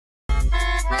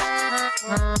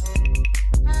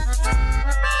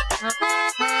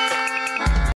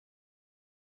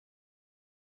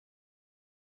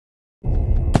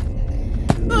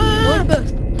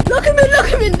Lock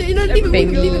him in! You know, leave him.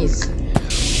 Babies.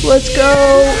 Let's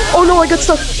go! Oh no, I got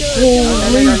stuck!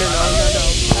 Holy.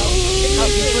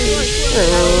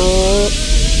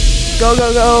 Go,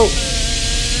 go, go!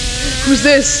 Who's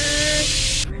this?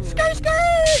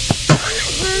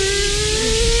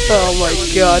 Oh my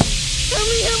god.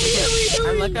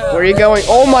 Where are you going?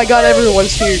 Oh my god,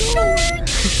 everyone's here.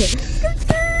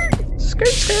 Skirt,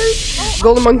 skirt.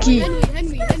 Golden monkey.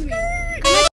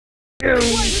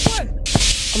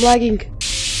 I'm lagging.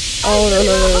 Oh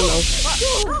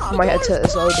no. My headset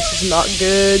is low. This is not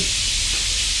good.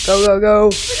 Go, go,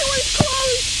 go.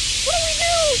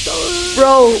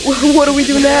 Bro, what do we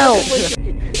do now?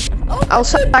 I'll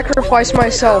sacrifice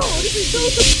myself.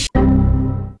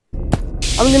 I'm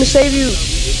gonna save you.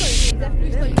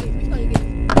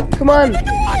 Come on.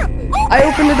 I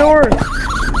opened the door.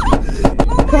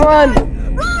 Come on.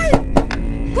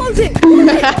 Close it.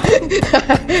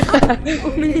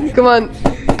 Come on.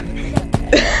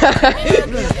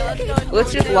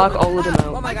 Let's just lock all of them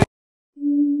out.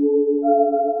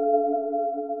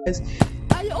 Give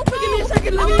me a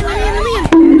second. Let me in.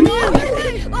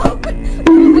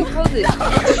 Close it.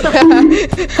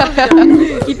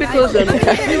 Keep it closed then.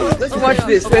 Let's watch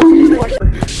this.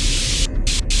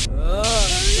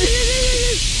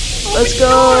 Let's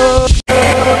go.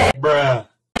 Bruh.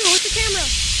 What's the camera?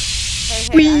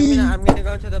 Hey, I'm gonna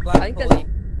go to the black hole.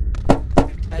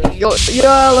 Yo,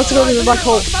 yeah, let's go to the black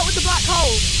hole. What with the black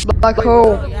hole? Black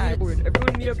hole. Everyone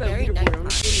meet up at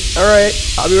leaderboard. Alright,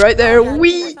 I'll be right there.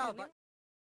 Wee!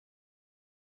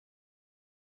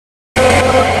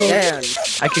 Man.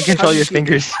 I can control your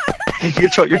fingers. I can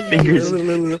control your fingers.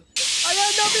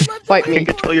 Fight I can me.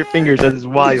 control your fingers. That is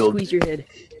wild. Squeeze your head.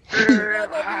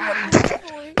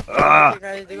 Ah.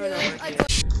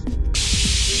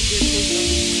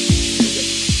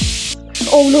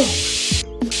 Oh no!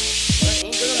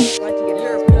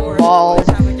 Balls.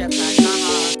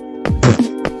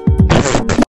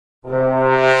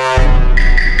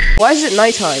 Why is it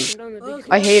nighttime?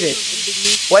 I hate it.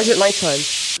 Why is it nighttime?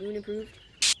 This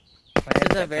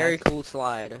is a very cool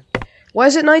slide. Why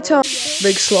is it nighttime?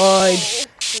 Big slide.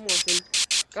 Come on, Finn.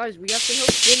 Guys, we have to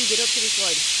help Finn get up to the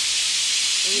slide.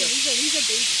 Oh, yeah. He's a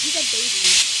baby.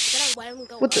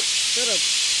 What the? Shut up.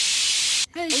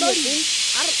 Hey, Oh, buddy. Finn.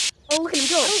 Oh, look at him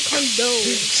go. I don't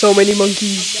condone. So many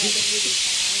monkeys.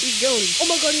 He's going. Oh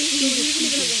my god, he's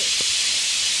even have a hit.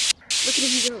 Look at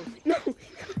him go. No.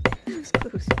 That was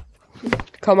close.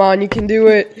 Come on, you can do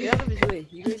it. Get out of his way.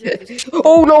 You guys have to...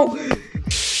 Oh no!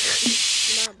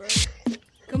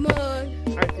 Come on.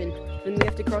 Alright, Finn. Finn, we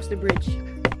have to cross the bridge.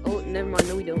 Oh, never mind.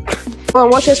 No, we don't. Come on,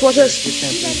 watch this, watch this.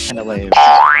 This kind of lame.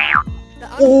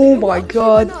 Oh my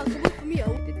god.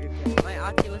 My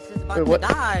Oculus is about Wait, what? to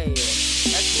die.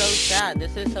 That's so sad.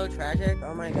 This is so tragic.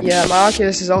 Oh my god. Yeah, my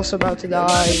Oculus is also about to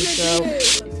die, so...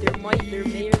 There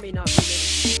may or may not be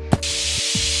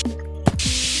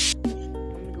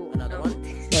Another one?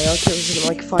 My Oculus is at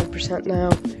like 5% now.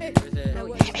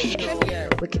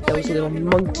 Look at those little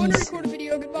monkeys.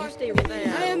 Stay right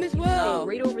there. I am as well.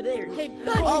 Right over there. Hey,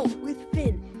 buddy. Oh, with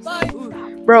Finn. Bye.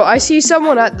 Bro, I see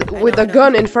someone with a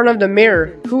gun in front of the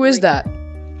mirror. Who is that?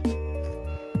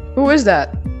 Who is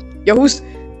that? Yo, who's...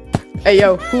 Hey,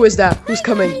 yo, who is that? Who's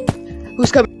coming?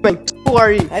 Who's coming? Who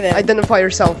are you? Hi there. Identify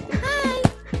yourself.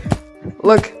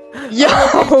 Look. Yo!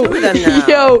 Two of them now.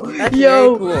 Yo! That's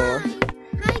Yo! very cool.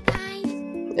 Hi, guys.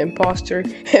 Imposter.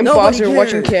 Imposter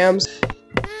watching cams.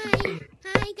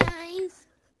 Hi, guys.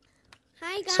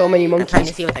 Hi, guys. So many I'm trying to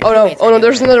monkeys. see what the Oh no, teammates oh are no,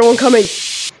 there's doing. another one coming.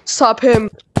 Stop him.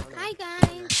 Hi,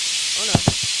 guys.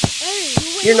 Hey,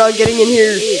 You're not getting in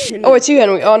here. Oh, it's you,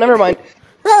 Henry. Oh, never mind.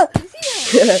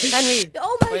 Henry.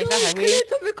 Oh my Wait, is that god, Henry?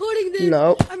 clipped. I'm recording this.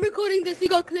 No. I'm recording this. He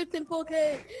got clipped in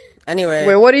 4K. Anyway.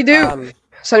 Wait, what'd he do?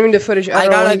 Send me the footage. I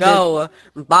don't know gotta what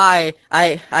go. Bye.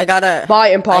 I gotta. he did. Bye,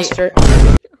 imposter.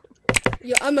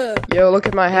 Yeah, I'm a. Yo, look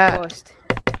at my hat. Lost.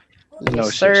 No Yes,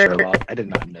 shit, sir. Sherlock. I did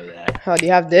not know that. How do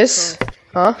you have this?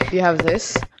 Huh? Do you have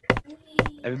this?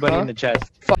 Everybody Huh? in the chat.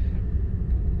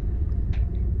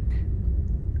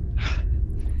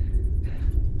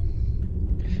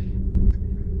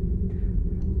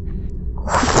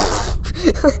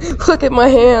 Look at my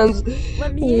hands.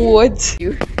 Let me in. What?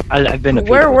 I've been.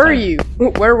 Where were you?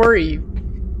 Where were you?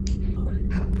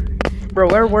 Bro,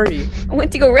 where were you? I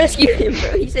went to go rescue him,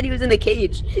 bro. He said he was in the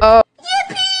cage. Oh,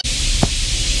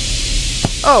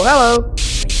 hello.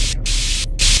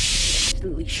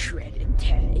 Absolutely shredded.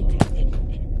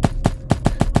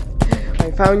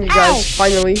 I found you guys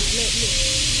finally.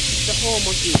 the hole,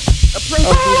 monkey. Approach.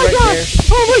 Oh, he's right there.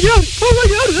 Oh my god! Oh my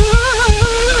god!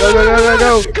 Go, go, go,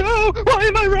 go, go! Go! Why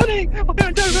am I running? Why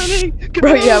aren't I running? Go!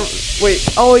 Bro, yeah, wait.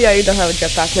 Oh, yeah, you don't have a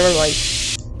jetpack. Never mind.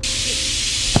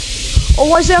 Oh,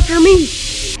 why is it after me?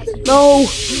 No.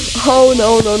 Oh,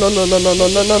 no, no, no, no, no, no, no,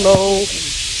 no, no, no.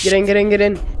 Get in, get in, get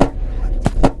in.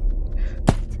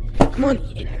 Come on.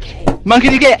 Monkey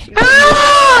to get!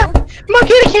 Ah!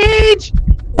 Monkey to cage!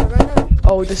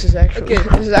 Oh, this is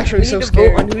actually so We need to vote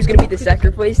scary. on who's gonna be the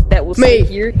sacrifice that will Me. stay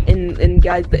here and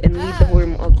guys and lead the whole.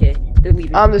 Okay, they're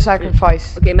leaving. I'm the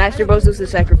sacrifice. Okay, Master Bozo's the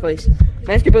sacrifice.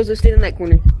 Master Bozo, stay in that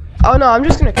corner. Oh, no, I'm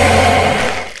just gonna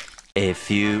A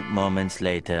few moments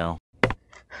later.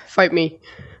 fight me.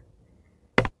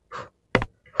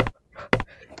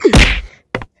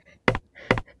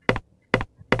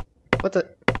 What the?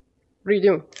 What are you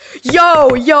doing?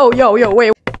 Yo, yo, yo, yo,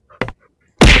 wait.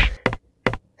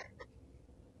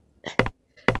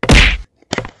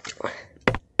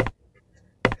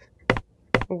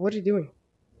 What are you doing?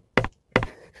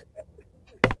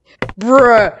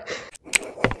 Bruh!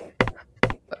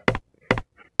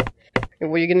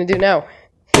 What are you gonna do now?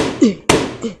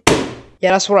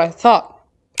 Yeah, that's what I thought.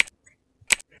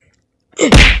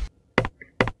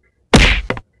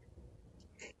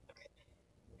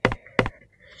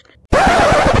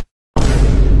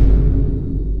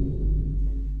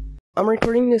 I'm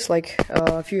recording this like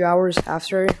a few hours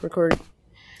after I record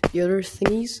the other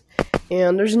thingies,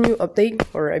 and there's a new update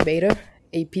or a beta,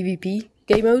 a PvP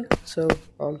game mode. So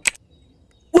what?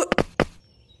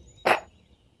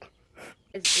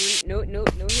 No hitting.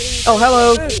 Oh,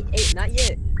 hello. Hey, not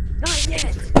yet. Not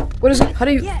yet. What is it? How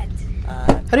do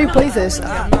you play this?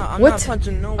 I'm What? not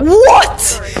punching no one.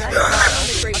 What?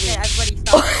 Okay, everybody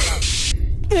stop.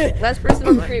 Last person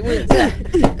on the crate wins.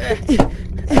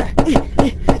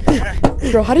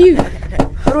 Bro, how do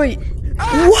I?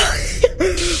 What?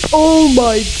 Oh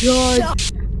my god!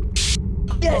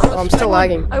 Yes. Oh, I'm still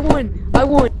lagging. I won. I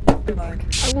won. I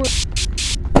won.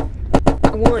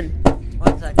 I won.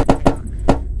 1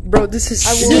 second. Bro, this is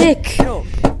I won. sick! No.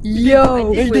 Yo!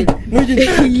 Win.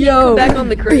 Yo! Back on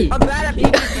the crate. I'm bad at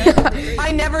PvP.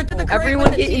 I never did the crate. Everyone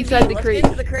with the get TV. inside the Let's crate. Get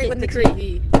to the crate Get with in the the crate.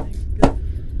 TV.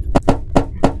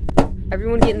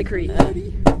 Everyone get in the crate.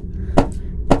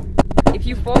 If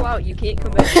you fall out, you can't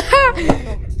come back.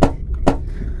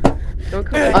 Don't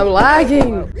come back. I'm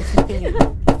lagging!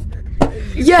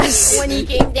 Yes! When he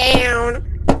came down.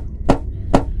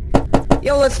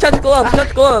 Yo, let's touch gloves.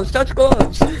 Touch gloves. Touch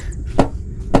gloves.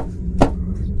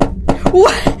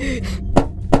 What?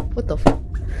 What the f-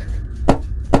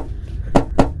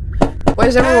 Why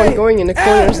is everyone going in the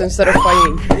corners instead of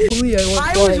fighting? Holy,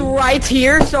 I was right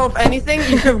here, so if anything, you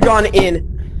should have gone in.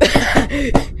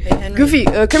 Goofy,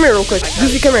 come here real quick.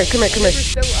 Goofy, come here, come here, come here.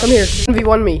 Come here.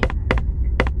 1v1 me.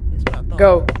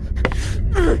 Go.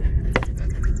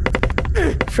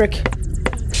 Frick.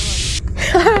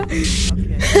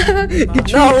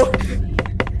 Get No.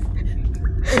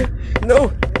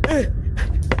 No.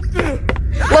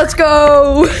 Let's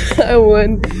go! I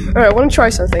won. Alright, I wanna try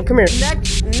something. Come here.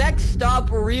 Next stop,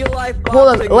 real life. Hold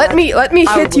on. boxing Let me match.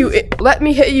 I hit you. lose. Let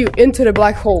me hit you into the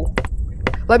black hole.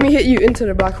 Let me hit you into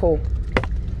the black hole.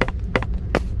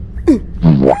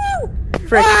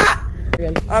 Frick.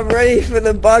 Again. I'm ready for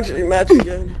the boxing match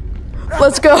again.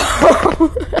 Let's go.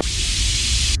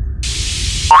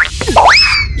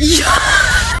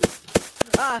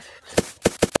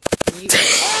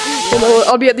 No,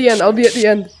 I'll be at the end. I'll be at the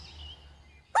end.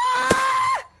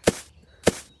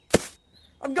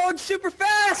 I'm going super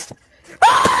fast.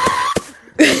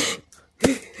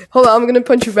 Hold on, I'm gonna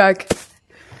punch you back.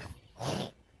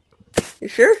 You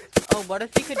sure? Oh, what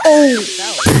if you could Oh!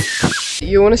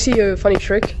 You wanna see a funny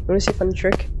trick? You wanna see a funny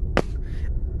trick?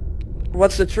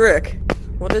 What's the trick?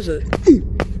 What is it?